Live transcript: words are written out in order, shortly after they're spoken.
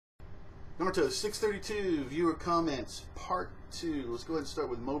Naruto 632 viewer comments part 2. Let's go ahead and start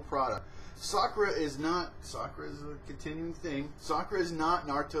with Mo Prada. Sakura is a continuing theme. Sakura is not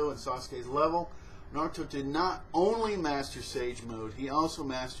Naruto and Sasuke's level. Naruto did not only master Sage Mode, he also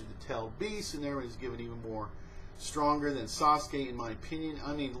mastered the Tailed Beast, and there is given even more stronger than Sasuke in my opinion.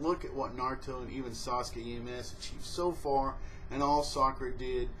 I mean, look at what Naruto and even Sasuke EMS achieved so far, and all Sakura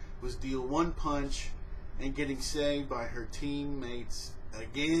did was deal one punch and getting saved by her teammates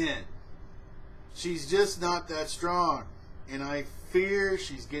again. She's just not that strong, and I fear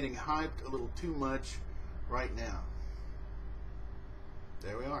she's getting hyped a little too much right now.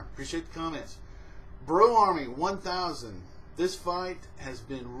 There we are. Appreciate the comments. Bro Army 1000. This fight has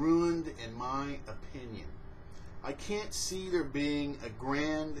been ruined in my opinion. I can't see there being a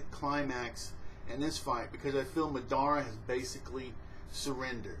grand climax in this fight because I feel Madara has basically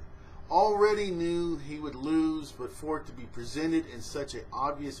surrendered. Already knew he would lose, but for it to be presented in such an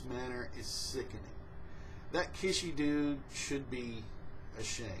obvious manner is sickening. That Kishi dude should be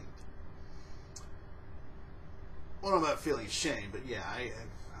ashamed. Well, I'm not feeling ashamed, but yeah, I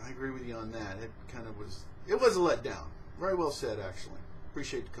agree with you on that. It was a letdown. Very well said, actually.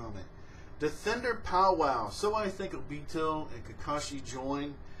 Appreciate the comment. Defender Powwow. So I think Obito and Kakashi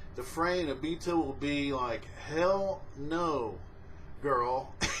join the fray, and Obito will be like, hell no,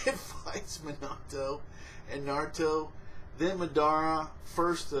 girl. It fights Minato and Naruto. Then Madara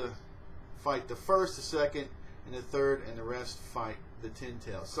first to fight the first, the second, and the third, and the rest fight the Ten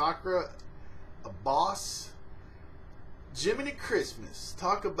Tails. Sakura, a boss. Jiminy Christmas.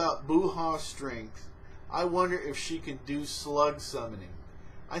 Talk about Buha strength. I wonder if she can do slug summoning.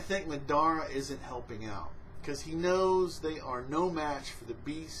 I think Madara isn't helping out because he knows they are no match for the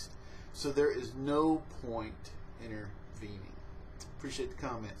beast, so there is no point intervening. Appreciate the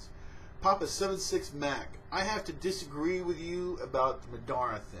comments. Papa76 Mac. I have to disagree with you about the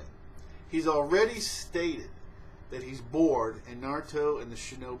Madara thing. He's already stated that he's bored in Naruto and the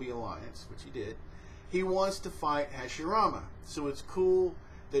Shinobi Alliance, which he did. He wants to fight Hashirama, so it's cool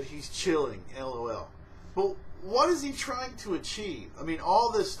that he's chilling, LOL. But what is he trying to achieve? I mean,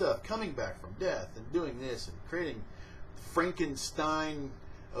 all this stuff, coming back from death and doing this and creating Frankenstein,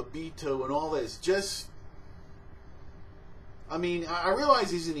 Obito, and all this, just, I mean, I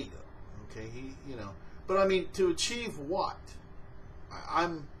realize he's an Edo, okay, but I mean, to achieve what?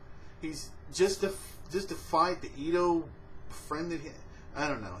 He's just to fight the Edo friend that I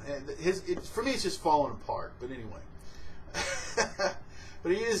don't know. For me, it's just falling apart. But anyway,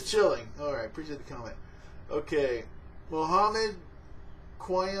 but he is chilling. All right, appreciate the comment. Okay, Mohammed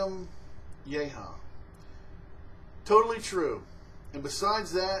Quayam Yeha. Totally true. And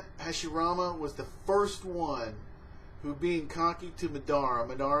besides that, Hashirama was the first one who, being cocky to Madara,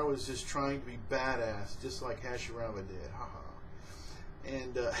 Madara was just trying to be badass, just like Hashirama did. Haha.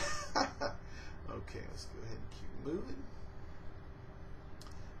 And okay, let's go ahead and keep moving.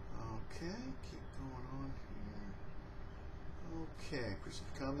 Okay, keep going on here. Okay,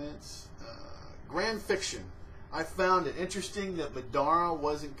 appreciate the comments. Grand Fiction. I found it interesting that Madara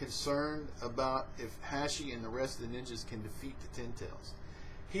wasn't concerned about if Hashi and the rest of the ninjas can defeat the Ten Tails.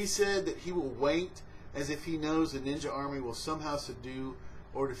 He said that he will wait as if he knows the ninja army will somehow subdue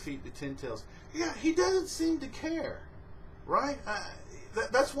or defeat the Ten Tails. Yeah, he doesn't seem to care, right?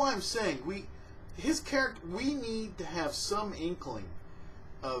 That's why I'm saying his character. We need to have some inkling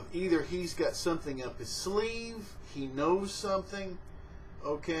of either he's got something up his sleeve, he knows something,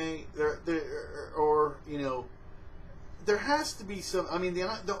 okay, or there has to be some. I mean,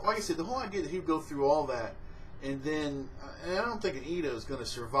 like I said, the whole idea that he would go through all that, and then and I don't think an Edo is going to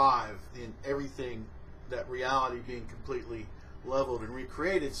survive in everything, that reality being completely leveled and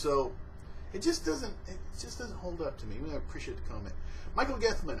recreated. So it just doesn't hold up to me. I appreciate the comment. Michael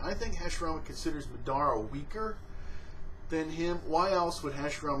Gethman. I think Hashirama considers Madara weaker than him. Why else would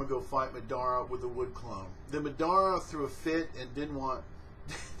Hashirama go fight Madara with a wood clone? Then Madara threw a fit and didn't want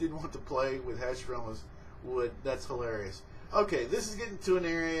to play with Hashirama's wood. That's hilarious. Okay, this is getting to an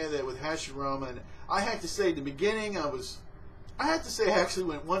area that with Hashirama, and I have to say, in the beginning, I actually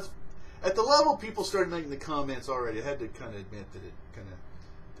went once at the level people started making the comments already. I had to kind of admit that it kind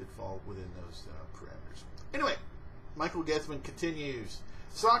of did fall within those parameters. Anyway, Michael Gethman continues.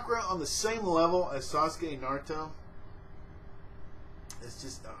 Sakura on the same level as Sasuke and Naruto. It's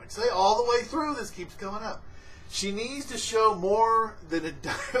just, like I say, all the way through, this keeps coming up. She needs to show more than a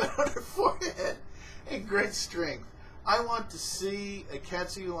diamond on her forehead and great strength. I want to see a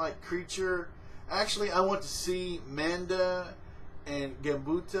Katsu-like creature. Actually, I want to see Manda and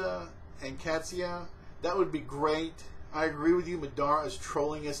Gambuta and Katsuya. That would be great. I agree with you. Madara is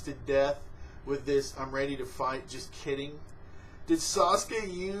trolling us to death with this, I'm ready to fight. Just kidding. Did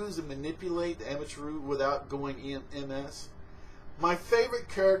Sasuke use and manipulate the Amaterasu without going MS? My favorite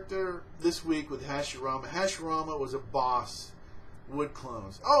character this week with Hashirama. Hashirama was a boss. Wood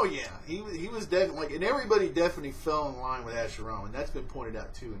clones. Oh yeah, he was definitely like, and everybody definitely fell in line with Hashirama, and that's been pointed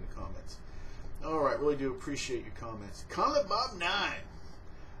out too in the comments. All right, really do appreciate your comments. Comment Bob 9.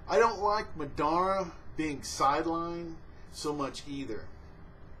 I don't like Madara being sidelined so much either,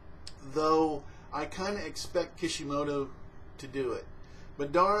 though I kind of expect Kishimoto to do it.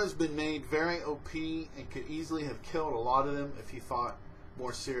 Madara's been made very OP and could easily have killed a lot of them if he fought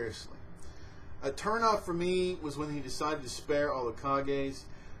more seriously. A turnoff for me was when he decided to spare all the Kages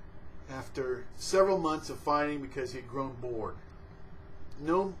after several months of fighting because he had grown bored.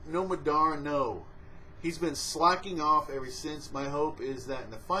 No Madara, no. He's been slacking off ever since. My hope is that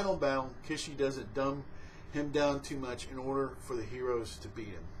in the final battle, Kishi doesn't dumb him down too much in order for the heroes to beat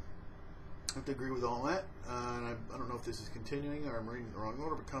him. I have to agree with all that. And I don't know if this is continuing or I'm reading the wrong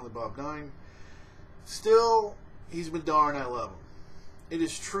order, but Conley Bob 9. Still, he's Madara and I love him. It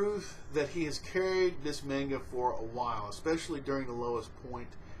is truth that he has carried this manga for a while, especially during the lowest point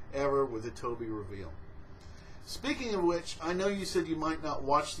ever with the Toby reveal. Speaking of which, I know you said you might not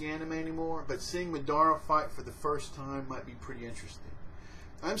watch the anime anymore, but seeing Madara fight for the first time might be pretty interesting.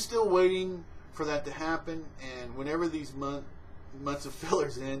 I'm still waiting for that to happen, and whenever these months of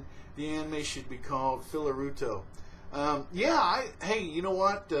fillers in, the anime should be called Fillaruto. Hey, you know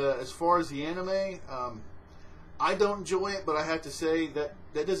what? As far as the anime, I don't enjoy it, but I have to say that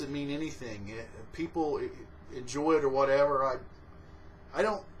doesn't mean anything. People enjoy it or whatever. I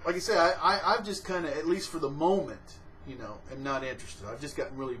don't, like I say, I've just kind of, at least for the moment, you know, am not interested. I've just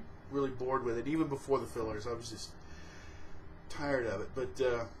gotten really, really bored with it. Even before the fillers, I was just tired of it. But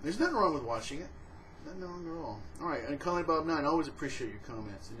there's nothing wrong with watching it. Nothing wrong at all. All right, and Conley Bob 9, I always appreciate your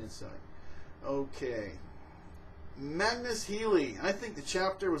comments and insight. Okay. Magnus Healy, I think the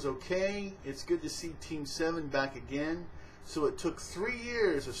chapter was okay. It's good to see Team 7 back again. So it took 3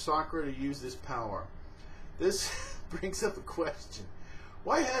 years of Sakura to use this power. This brings up a question.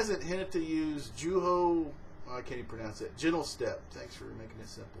 Why hasn't Hinata used Juho, I can't even pronounce it, Gentle Step? Thanks for making it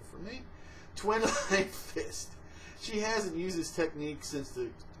simple for me. Twin Light Fist. She hasn't used this technique since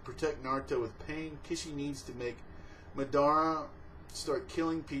to protect Naruto with pain. Kishi needs to make Madara start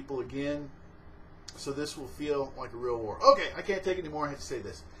killing people again, so this will feel like a real war. Okay, I can't take it anymore. I have to say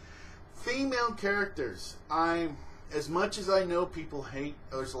this. Female characters. As much as I know people hate,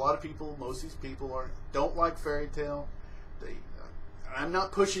 there's a lot of people, most of these people don't like Fairy Tail. I'm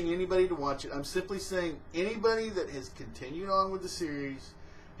not pushing anybody to watch it. I'm simply saying anybody that has continued on with the series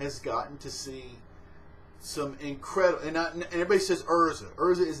has gotten to see some incredible, and everybody says Urza.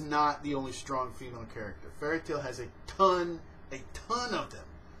 Urza is not the only strong female character. Fairy Tail has a ton of them.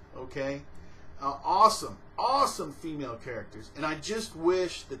 Okay, awesome female characters, and I just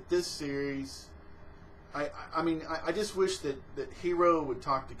wish that this series, I just wish that Hiro would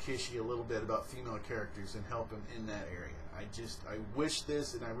talk to Kishi a little bit about female characters and help him in that area. I wish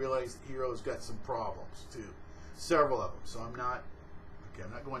this, and I realize that Hiro's got some problems too, several of them. So I'm not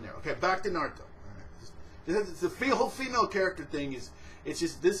going there. Okay, back to Naruto. The whole female character thing it's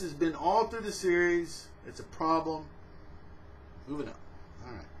just, this has been all through the series. It's a problem. Moving on.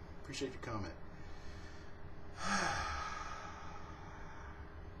 All right. Appreciate your comment.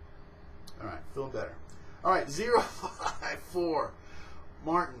 All right. Feeling better. All right. 054.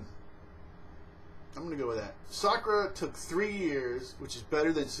 Martin. I'm going to go with that. Sakura took 3 years, which is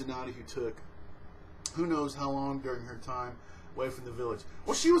better than Tsunade, who took who knows how long during her time away from the village.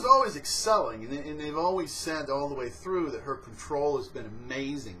 Well, she was always excelling, and they've always said all the way through that her control has been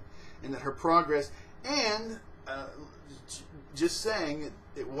amazing, and that her progress, and just saying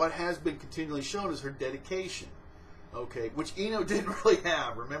that what has been continually shown is her dedication, okay, which Ino didn't really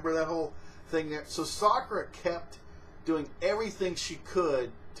have. Remember that whole thing there? So Sakura kept doing everything she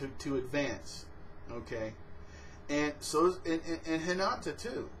could to advance, okay, and so and Hinata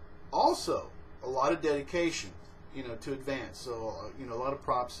too, also a lot of dedication, you know, to advance. So, you know, a lot of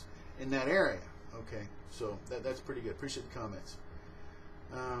props in that area. Okay, so that's pretty good. Appreciate the comments.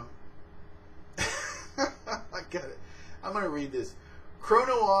 I got it. I'm going to read this.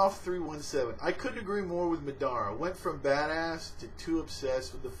 Chrono Off 317. I couldn't agree more with Madara. Went from badass to too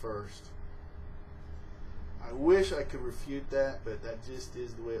obsessed with the first. I wish I could refute that, but that just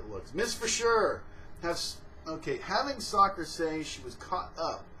is the way it looks. Miss for sure. Having Sakura say she was caught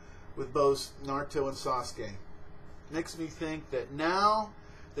up with both Naruto and Sasuke makes me think that now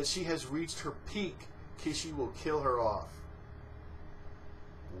that she has reached her peak, Kishi will kill her off.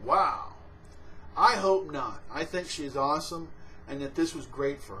 Wow. I hope not. I think she is awesome, and that this was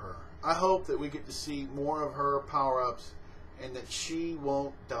great for her. I hope that we get to see more of her power-ups and that she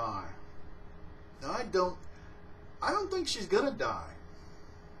won't die. Now, I don't think she's gonna die.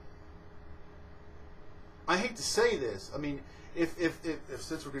 I hate to say this. I mean, if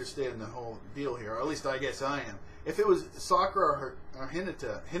since we're going to stay in the whole deal here, or at least I guess I am. If it was Sakura or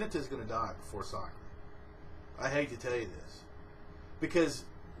Hinata, Hinata's going to die before Sakura. I hate to tell you this, because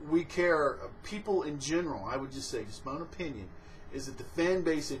we care. People in general, I would just say, just my own opinion, is that the fan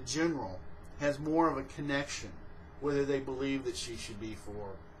base in general has more of a connection, whether they believe that she should be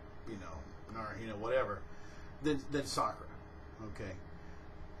for, whatever, than Sakura. Okay.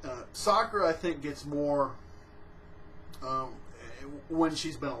 Sakura, I think, gets more when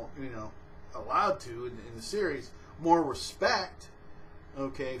she's been, allowed to in the series, more respect,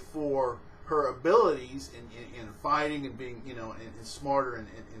 okay, for her abilities in fighting and being, and smarter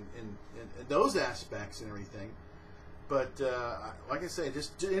and those aspects and everything. But like I say,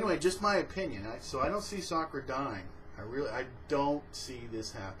 just my opinion. So I don't see Sakura dying. I don't see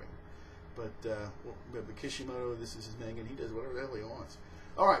this happening. But Kishimoto, this is his manga, and he does whatever the hell he wants.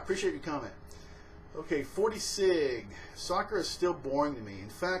 All right, appreciate your comment. Okay, 40 Sig. Sakura is still boring to me. In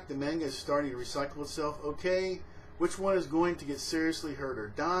fact, the manga is starting to recycle itself. Okay, which one is going to get seriously hurt or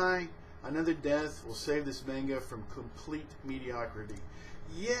die? Another death will save this manga from complete mediocrity.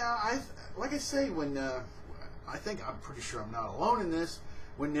 Yeah, like I say, when I think I'm pretty sure I'm not alone in this.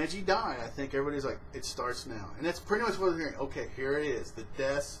 When Neji died, I think everybody's like, it starts now, and that's pretty much what we're hearing. Okay, here it is. The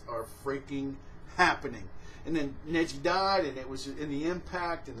deaths are freaking happening. And then Neji died, and it was in the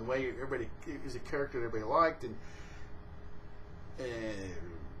impact and the way everybody, it was a character that everybody liked, and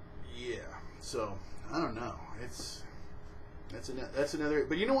yeah. So I don't know. That's another.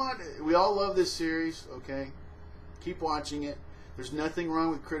 But you know what? We all love this series. Okay, keep watching it. There's nothing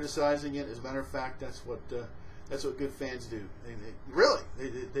wrong with criticizing it. As a matter of fact, that's what good fans do.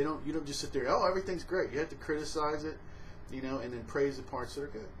 They don't. You don't just sit there. Oh, everything's great. You have to criticize it, and then praise the parts that are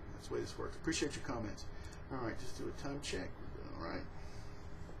good. That's the way this works. Appreciate your comments. All right, just do a time check. All right.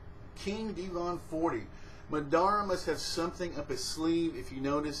 King Devon 40. Madara must have something up his sleeve. If you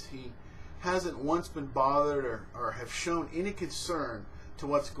noticed, he hasn't once been bothered or have shown any concern to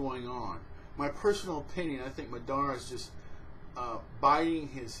what's going on. My personal opinion, I think Madara is just biding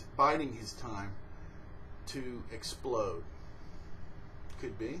his time to explode.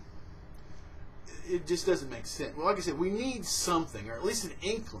 Could be. It just doesn't make sense. Well, like I said, we need something, or at least an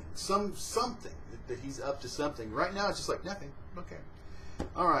inkling, something that he's up to something. Right now, it's just like nothing. Okay.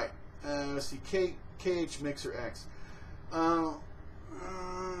 All right. Let's see. KH Mixer X. I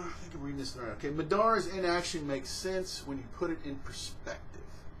think I'm reading this right. Okay. Madara's inaction makes sense when you put it in perspective.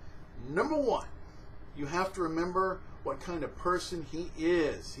 Number one, you have to remember what kind of person he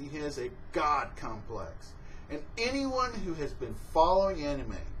is. He has a God complex. And anyone who has been following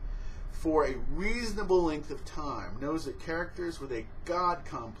anime for a reasonable length of time knows that characters with a God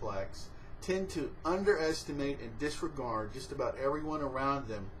complex tend to underestimate and disregard just about everyone around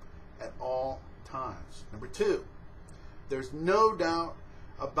them at all times. Number two, there's no doubt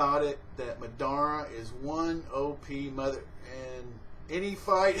about it that Madara is one OP mother, and any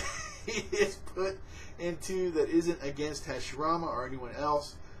fight he is put into that isn't against Hashirama or anyone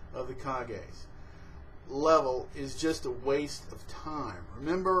else of the Kages level is just a waste of time.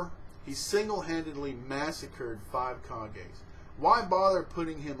 Remember, he single-handedly massacred 5 Kages. Why bother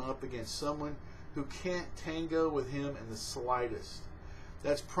putting him up against someone who can't tango with him in the slightest?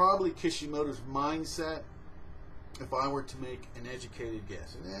 That's probably Kishimoto's mindset, if I were to make an educated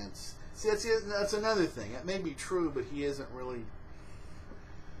guess. And that's another thing. That may be true, but he hasn't really,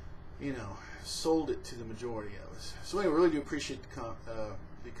 sold it to the majority of us. So anyway, I really do appreciate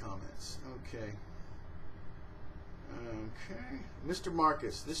the comments. Okay. Okay. Mr.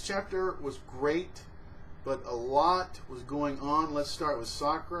 Marcus, this chapter was great, but a lot was going on. Let's start with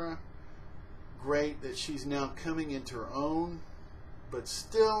Sakura. Great that she's now coming into her own, but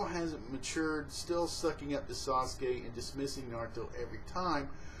still hasn't matured, still sucking up to Sasuke and dismissing Naruto every time,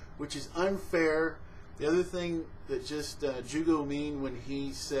 which is unfair. The other thing that just Jugo mean when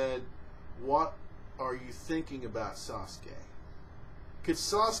he said, "What are you thinking about Sasuke?" Could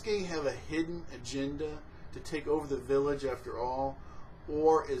Sasuke have a hidden agenda to take over the village after all?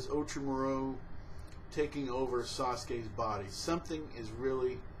 Or is Orochimaru taking over Sasuke's body? Something is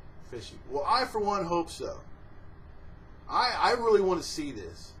really fishy. Well, I for one hope so. I really want to see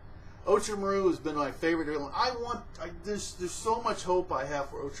this. Orochimaru has been my favorite villain. There's so much hope I have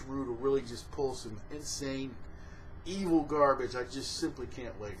for Orochimaru to really just pull some insane, evil garbage. I just simply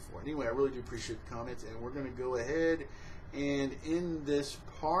can't wait for it. Anyway, I really do appreciate the comments, and we're going to go ahead and end this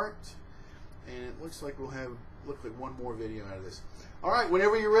part. And it looks like we'll have one more video out of this. All right,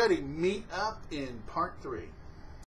 whenever you're ready, meet up in part 3.